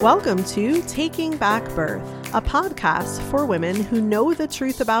Welcome to Taking Back Birth, a podcast for women who know the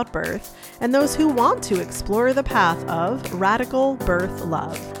truth about birth and those who want to explore the path of radical birth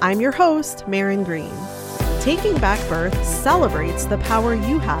love. I'm your host, Maren Green. Taking Back Birth celebrates the power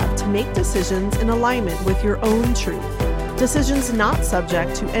you have to make decisions in alignment with your own truth. Decisions not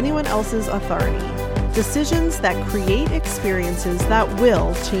subject to anyone else's authority. Decisions that create experiences that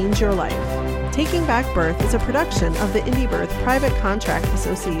will change your life. Taking Back Birth is a production of the Indie Birth Private Contract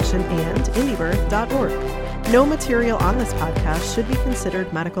Association and indiebirth.org. No material on this podcast should be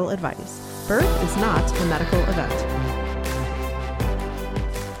considered medical advice. Birth is not a medical event.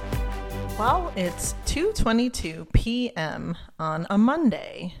 Well, it's 2:22 p.m. on a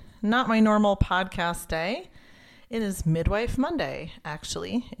Monday. Not my normal podcast day. It is Midwife Monday,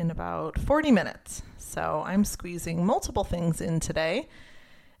 actually, in about 40 minutes. So I'm squeezing multiple things in today.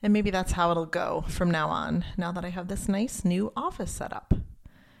 And maybe that's how it'll go from now on, now that I have this nice new office set up.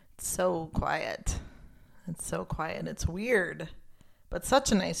 It's so quiet. It's weird, but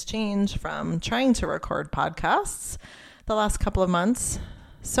such a nice change from trying to record podcasts the last couple of months.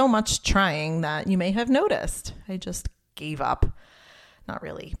 So much trying that you may have noticed I just gave up. Not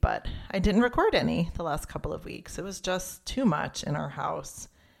really, but I didn't record any the last couple of weeks. It was just too much in our house.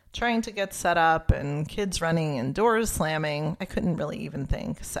 Trying to get set up and kids running and doors slamming, I couldn't really even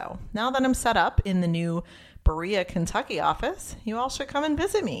think. So now that I'm set up in the new Berea, Kentucky office, you all should come and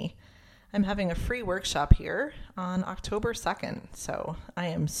visit me. I'm having a free workshop here on October 2nd. So I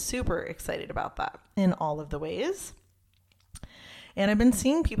am super excited about that in all of the ways. And I've been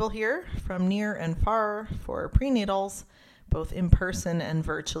seeing people here from near and far for prenatals, both in person and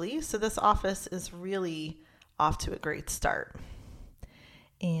virtually. So this office is really off to a great start.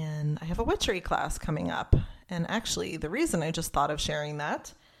 And I have a witchery class coming up. And actually, the reason I just thought of sharing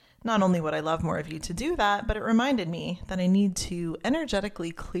that, not only would I love more of you to do that, but it reminded me that I need to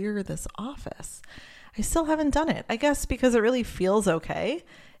energetically clear this office. I still haven't done it, I guess because it really feels okay.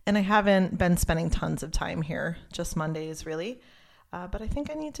 And I haven't been spending tons of time here, just Mondays really. But I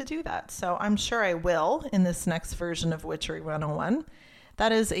think I need to do that. So I'm sure I will in this next version of Witchery 101.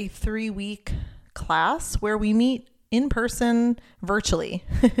 That is a 3-week class where we meet in person, virtually.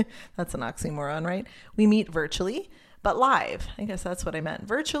 That's an oxymoron, right? We meet virtually, but live. I guess that's what I meant.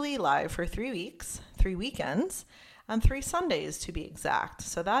 Virtually live for 3 weeks, 3 weekends, and 3 Sundays to be exact.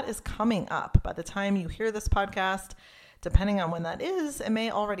 So that is coming up. By the time you hear this podcast, depending on when that is, it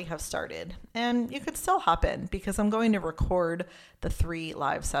may already have started. And you could still hop in because I'm going to record the 3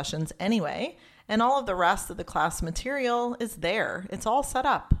 live sessions anyway. And all of the rest of the class material is there. It's all set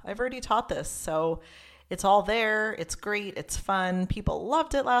up. I've already taught this. So it's all there. It's great. It's fun. People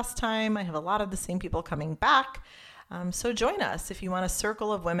loved it last time. I have a lot of the same people coming back. So join us if you want a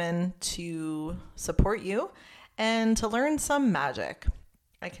circle of women to support you and to learn some magic.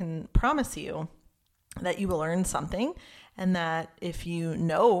 I can promise you that you will learn something and that if you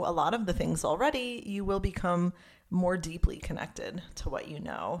know a lot of the things already, you will become more deeply connected to what you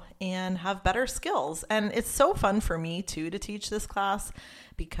know and have better skills. And it's so fun for me too to teach this class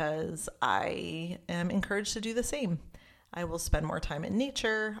because I am encouraged to do the same. I will spend more time in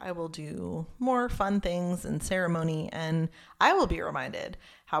nature. I will do more fun things and ceremony, and I will be reminded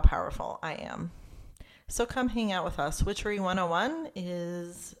how powerful I am. So come hang out with us. Witchery 101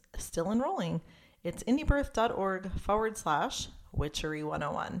 is still enrolling. It's indiebirth.org/witchery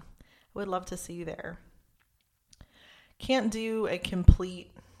 101. I would love to see you there. Can't do a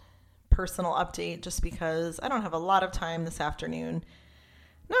complete personal update just because I don't have a lot of time this afternoon.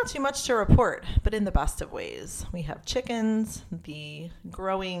 Not too much to report, but in the best of ways. We have chickens. The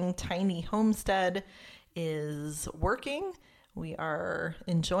growing tiny homestead is working. We are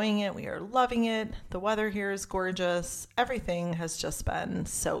enjoying it. We are loving it. The weather here is gorgeous. Everything has just been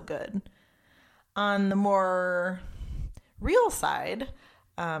so good. On the more real side,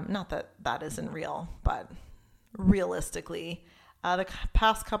 not that that isn't real, but realistically, the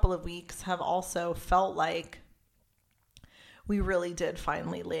past couple of weeks have also felt like we really did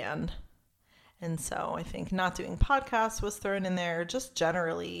finally land. And so I think not doing podcasts was thrown in there, just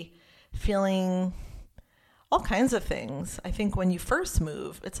generally feeling all kinds of things. I think when you first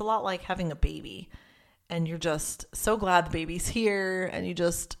move, it's a lot like having a baby and you're just so glad the baby's here and you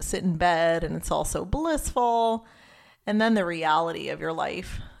just sit in bed and it's all so blissful. And then the reality of your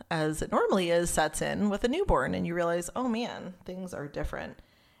life as it normally is sets in with a newborn and you realize, oh man, things are different.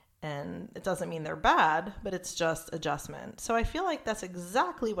 And it doesn't mean they're bad, but it's just adjustment. So I feel like that's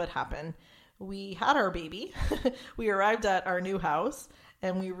exactly what happened. We had our baby, we arrived at our new house,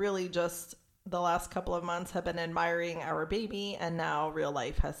 and we really just, the last couple of months have been admiring our baby, and now real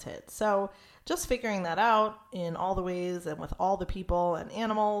life has hit. So just figuring that out in all the ways and with all the people and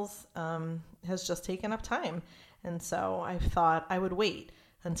animals has just taken up time. And so I thought I would wait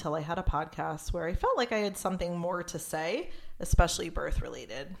until I had a podcast where I felt like I had something more to say, especially birth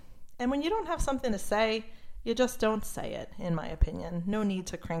related. And when you don't have something to say, you just don't say it, in my opinion. No need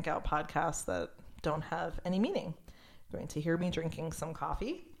to crank out podcasts that don't have any meaning. You're going to hear me drinking some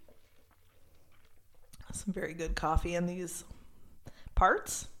coffee. Some very good coffee in these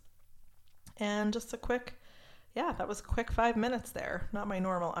parts. And just a quick, that was a quick 5 minutes there. Not my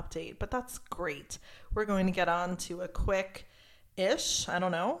normal update, but that's great. We're going to get on to a quick-ish, I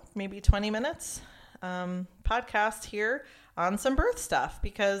don't know, maybe 20 minutes podcast here on some birth stuff,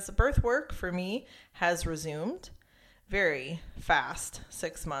 because birth work for me has resumed very fast.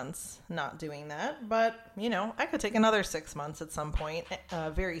 6 months not doing that, but I could take another 6 months at some point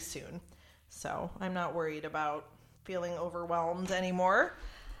very soon. So I'm not worried about feeling overwhelmed anymore.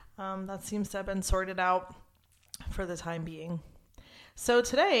 That seems to have been sorted out for the time being. So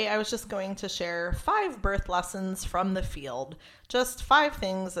today I was just going to share 5 birth lessons from the field. Just 5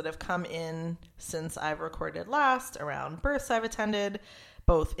 things that have come in since I've recorded last around births I've attended,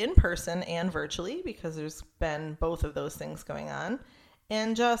 both in person and virtually, because there's been both of those things going on.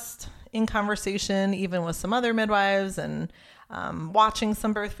 And just in conversation, even with some other midwives and watching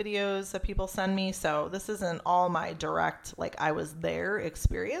some birth videos that people send me. So this isn't all my direct, I was there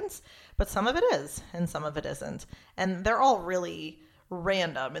experience, but some of it is and some of it isn't. And they're all really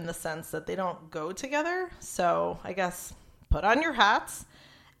random in the sense that they don't go together. So I guess put on your hats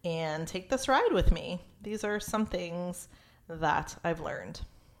and take this ride with me. These are some things that I've learned.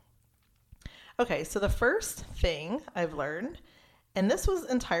 Okay, so the first thing I've learned, and this was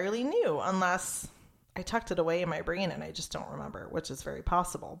entirely new, unless I tucked it away in my brain and I just don't remember, which is very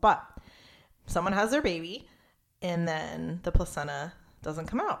possible. But someone has their baby and then the placenta doesn't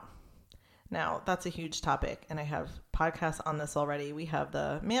come out. Now, that's a huge topic, and I have podcasts on this already. We have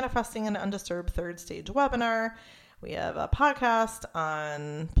the Manifesting an Undisturbed Third Stage webinar. We have a podcast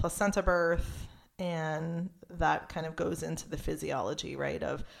on placenta birth, and that kind of goes into the physiology, right,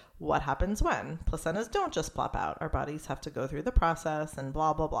 of what happens when placentas don't just plop out. Our bodies have to go through the process and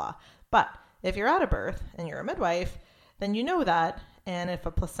blah, blah, blah. But if you're at a birth and you're a midwife, then you know that. And if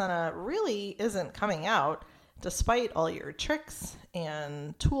a placenta really isn't coming out, despite all your tricks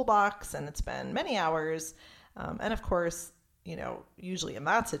and toolbox, and it's been many hours, and of course, usually in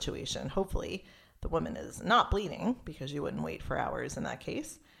that situation, hopefully the woman is not bleeding, because you wouldn't wait for hours in that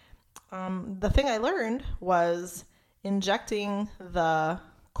case. The thing I learned was injecting the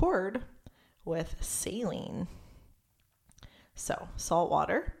cord with saline. So salt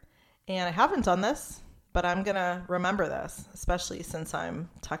water. And I haven't done this, but I'm going to remember this, especially since I'm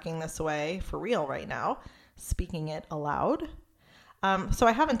tucking this away for real right now, speaking it aloud. So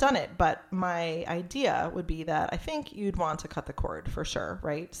I haven't done it, but my idea would be that I think you'd want to cut the cord for sure,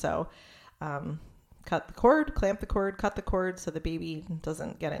 right? So cut the cord, clamp the cord, cut the cord so the baby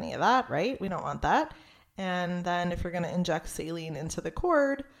doesn't get any of that, right? We don't want that. And then if you're going to inject saline into the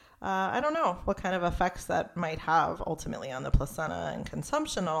cord, I don't know what kind of effects that might have ultimately on the placenta and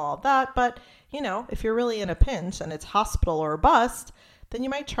consumption and all of that. But, if you're really in a pinch and it's hospital or bust, then you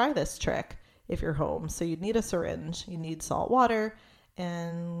might try this trick if you're home. So you'd need a syringe, you need salt water,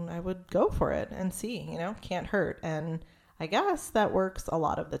 and I would go for it and see, can't hurt. And I guess that works a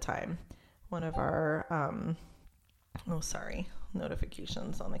lot of the time. One of our,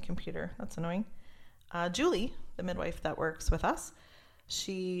 notifications on the computer. That's annoying. Julie, the midwife that works with us,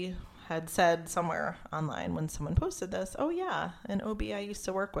 she had said somewhere online when someone posted this, oh yeah, an OB I used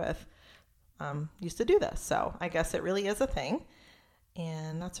to work with used to do this. So I guess it really is a thing.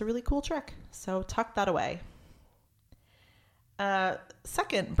 And that's a really cool trick. So tuck that away.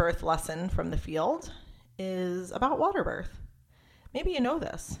 Second birth lesson from the field is about water birth. Maybe you know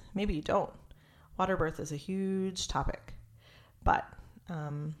this, maybe you don't. Water birth is a huge topic. But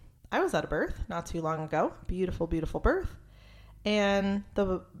I was at a birth not too long ago. Beautiful, beautiful birth. And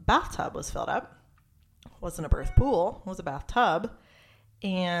the bathtub was filled up. It wasn't a birth pool, it was a bathtub.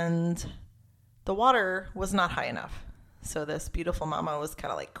 And the water was not high enough. So this beautiful mama was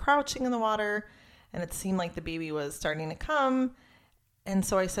kind of crouching in the water, and it seemed like the baby was starting to come. And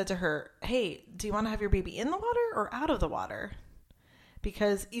so I said to her, hey, do you want to have your baby in the water or out of the water?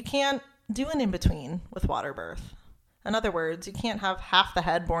 Because you can't do an in-between with water birth. In other words, you can't have half the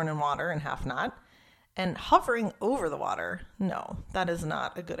head born in water and half not. And hovering over the water, no, that is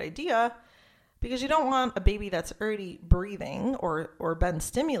not a good idea, because you don't want a baby that's already breathing or been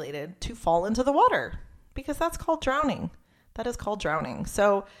stimulated to fall into the water, because that's called drowning. That is called drowning.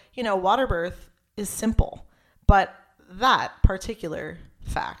 So, water birth is simple, but that particular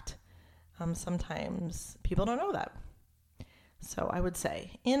fact Sometimes people don't know that. So I would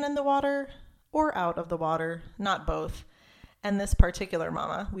say in the water or out of the water, not both. And this particular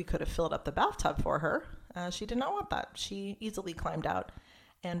mama, we could have filled up the bathtub for her. She did not want that. She easily climbed out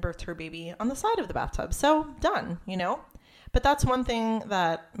and birthed her baby on the side of the bathtub. So done, But that's one thing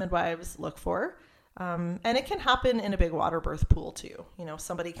that midwives look for. And it can happen in a big water birth pool too.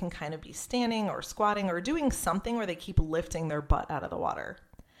 Somebody can kind of be standing or squatting or doing something where they keep lifting their butt out of the water.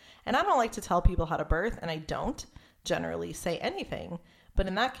 And I don't like to tell people how to birth, and I don't generally say anything. But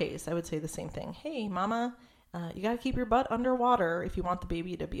in that case, I would say the same thing. Hey, mama, you got to keep your butt underwater if you want the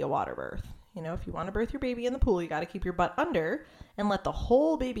baby to be a water birth. If you want to birth your baby in the pool, you got to keep your butt under and let the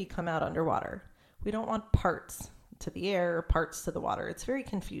whole baby come out underwater. We don't want parts to the air or parts to the water. It's very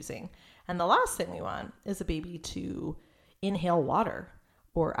confusing. And the last thing we want is a baby to inhale water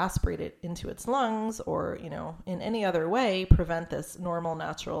or aspirate it into its lungs or, in any other way, prevent this normal,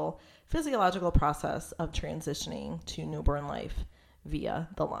 natural, physiological process of transitioning to newborn life via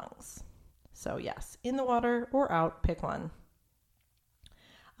the lungs. So yes, in the water or out, pick one.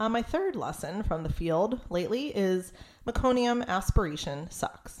 My third lesson from the field lately is meconium aspiration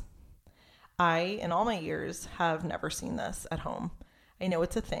sucks. I, in all my years, have never seen this at home. I know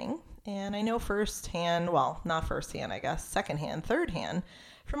it's a thing, and I know firsthand, well, not firsthand, I guess, secondhand, thirdhand,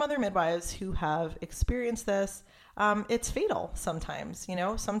 from other midwives who have experienced this. It's fatal sometimes,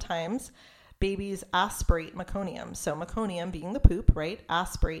 sometimes babies aspirate meconium. So meconium being the poop, right?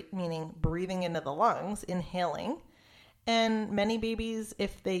 Aspirate meaning breathing into the lungs, inhaling. And many babies,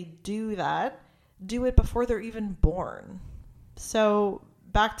 if they do that, do it before they're even born. So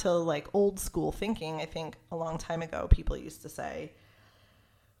back to like old school thinking, I think a long time ago, people used to say,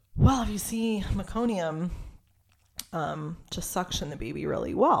 well, if you see meconium, just suction the baby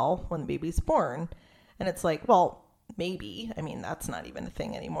really well when the baby's born. And it's like, well, maybe. I mean, that's not even a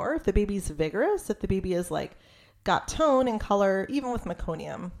thing anymore. If the baby's vigorous, if the baby is like got tone and color, even with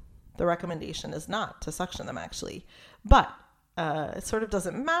meconium, the recommendation is not to suction them actually. But it sort of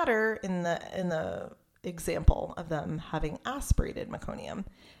doesn't matter in the example of them having aspirated meconium,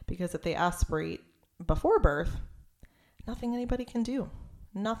 because if they aspirate before birth, nothing anybody can do.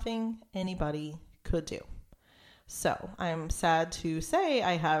 Nothing anybody could do. So I'm sad to say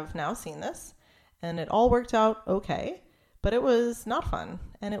I have now seen this, and it all worked out okay, but it was not fun,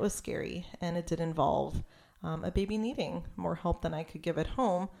 and it was scary, and it did involve a baby needing more help than I could give at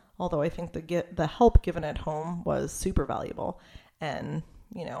home, although I think the help given at home was super valuable. And,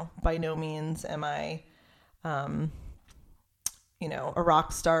 by no means am I, a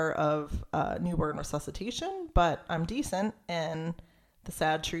rock star of newborn resuscitation, but I'm decent, and the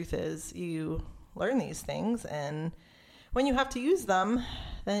sad truth is you learn these things, and when you have to use them,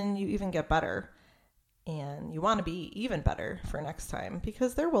 then you even get better. And you want to be even better for next time,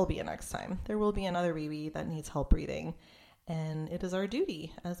 because there will be a next time. There will be another baby that needs help breathing. And it is our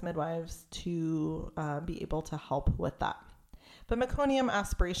duty as midwives to be able to help with that. But meconium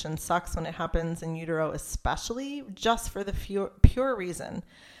aspiration sucks when it happens in utero, especially just for the pure reason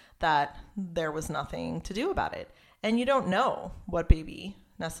that there was nothing to do about it. And you don't know what baby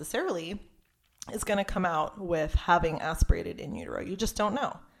necessarily is going to come out with having aspirated in utero. You just don't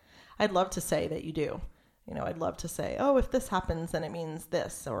know. I'd love to say that you do. I'd love to say, oh, if this happens, then it means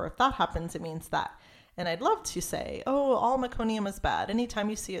this. Or if that happens, it means that. And I'd love to say, oh, all meconium is bad anytime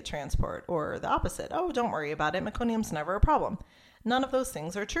you see it transport. Or the opposite. Oh, don't worry about it. Meconium's never a problem. None of those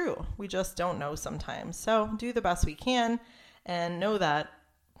things are true. We just don't know sometimes. So do the best we can and know that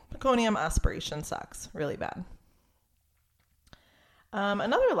meconium aspiration sucks really bad.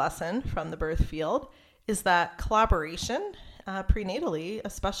 Another lesson from the birth field is that collaboration, prenatally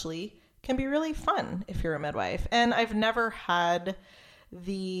especially, can be really fun if you're a midwife. And I've never had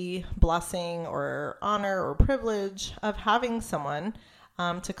the blessing or honor or privilege of having someone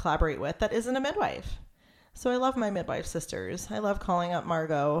to collaborate with that isn't a midwife. So I love my midwife sisters. I love calling up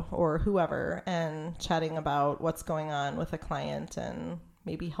Margot or whoever and chatting about what's going on with a client and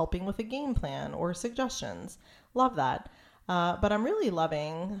maybe helping with a game plan or suggestions. Love that. But I'm really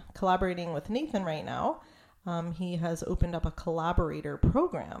loving collaborating with Nathan right now. He has opened up a collaborator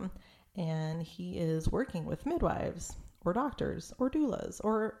program, and he is working with midwives or doctors or doulas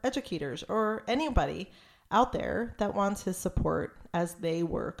or educators or anybody out there that wants his support as they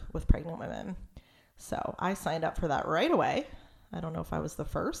work with pregnant women. So I signed up for that right away. I don't know if I was the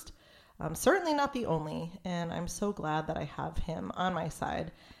first. Certainly not the only. And I'm so glad that I have him on my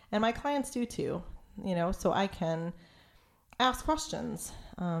side. And my clients do too, so I can ask questions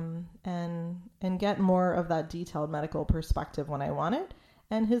and get more of that detailed medical perspective when I want it,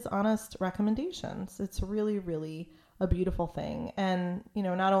 and his honest recommendations. It's really, really a beautiful thing. And,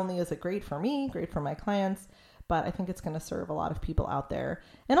 not only is it great for me, great for my clients, but I think it's going to serve a lot of people out there.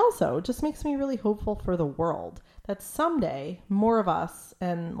 And also just makes me really hopeful for the world that someday more of us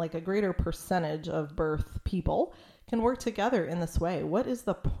and like a greater percentage of birth people can work together in this way. What is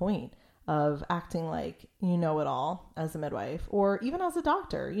the point of acting like you know it all as a midwife or even as a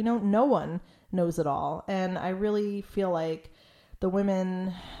doctor? No one knows it all. And I really feel like the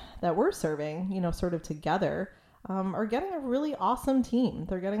women that we're serving, sort of together, are getting a really awesome team.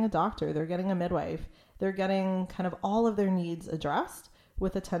 They're getting a doctor, they're getting a midwife, they're getting kind of all of their needs addressed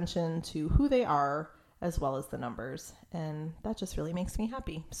with attention to who they are as well as the numbers. And that just really makes me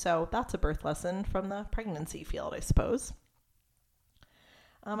happy. So that's a birth lesson from the pregnancy field, I suppose.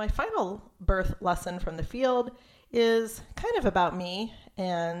 My final birth lesson from the field is kind of about me,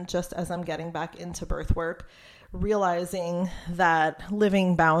 and just as I'm getting back into birth work, realizing that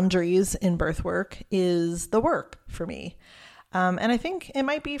living boundaries in birth work is the work for me. And I think it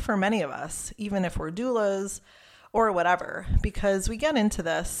might be for many of us, even if we're doulas or whatever, because we get into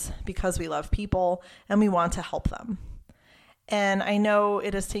this because we love people and we want to help them. And I know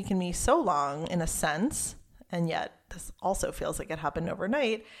it has taken me so long in a sense, and yet this also feels like it happened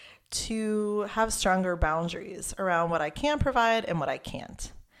overnight, to have stronger boundaries around what I can provide and what I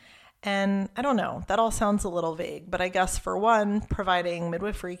can't. And I don't know, that all sounds a little vague, but I guess for one, providing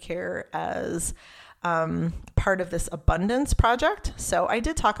midwifery care as part of this abundance project. So I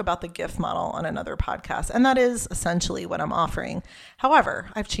did talk about the gift model on another podcast, and that is essentially what I'm offering. However,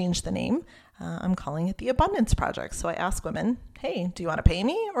 I've changed the name. I'm calling it the Abundance Project. So I ask women, hey, do you want to pay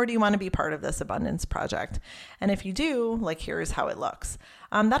me or do you want to be part of this abundance project? And if you do, like, here's how it looks.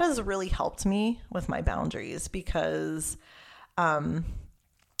 That has really helped me with my boundaries because I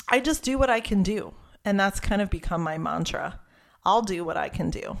just do what I can do. And that's kind of become my mantra. I'll do what I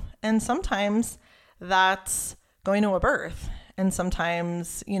can do. And sometimes that's going to a birth. And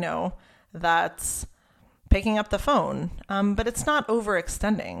sometimes, that's picking up the phone, but it's not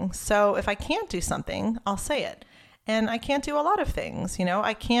overextending. So if I can't do something, I'll say it. And I can't do a lot of things.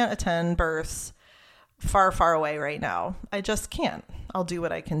 I can't attend births far, far away right now. I just can't. I'll do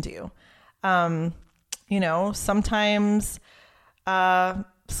what I can do. Sometimes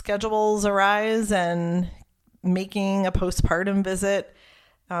schedules arise and making a postpartum visit,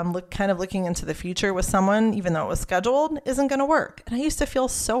 looking into the future with someone, even though it was scheduled, isn't going to work. And I used to feel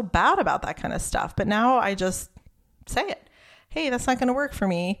so bad about that kind of stuff. But now I just say it. Hey, that's not going to work for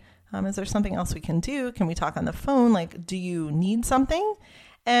me. Is there something else we can do? Can we talk on the phone? Like, do you need something?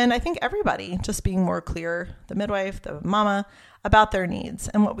 And I think everybody just being more clear, the midwife, the mama, about their needs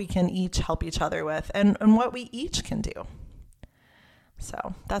and what we can each help each other with and what we each can do.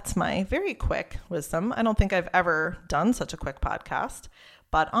 So that's my very quick wisdom. I don't think I've ever done such a quick podcast.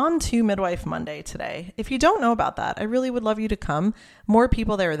 But on to Midwife Monday today. If you don't know about that, I really would love you to come. More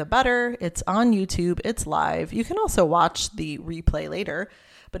people there, the better. It's on YouTube. It's live. You can also watch the replay later.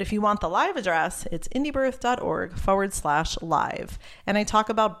 But if you want the live address, it's indiebirth.org/live. And I talk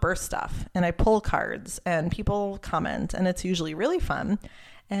about birth stuff and I pull cards and people comment and it's usually really fun.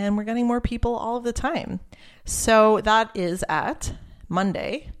 And we're getting more people all of the time. So that is at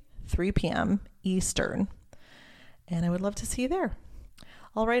Monday, 3 p.m. Eastern. And I would love to see you there.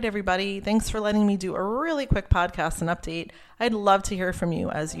 All right, everybody. Thanks for letting me do a really quick podcast and update. I'd love to hear from you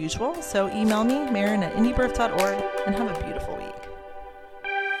as usual. So email me, Maren@indiebirth.org, and have a beautiful week.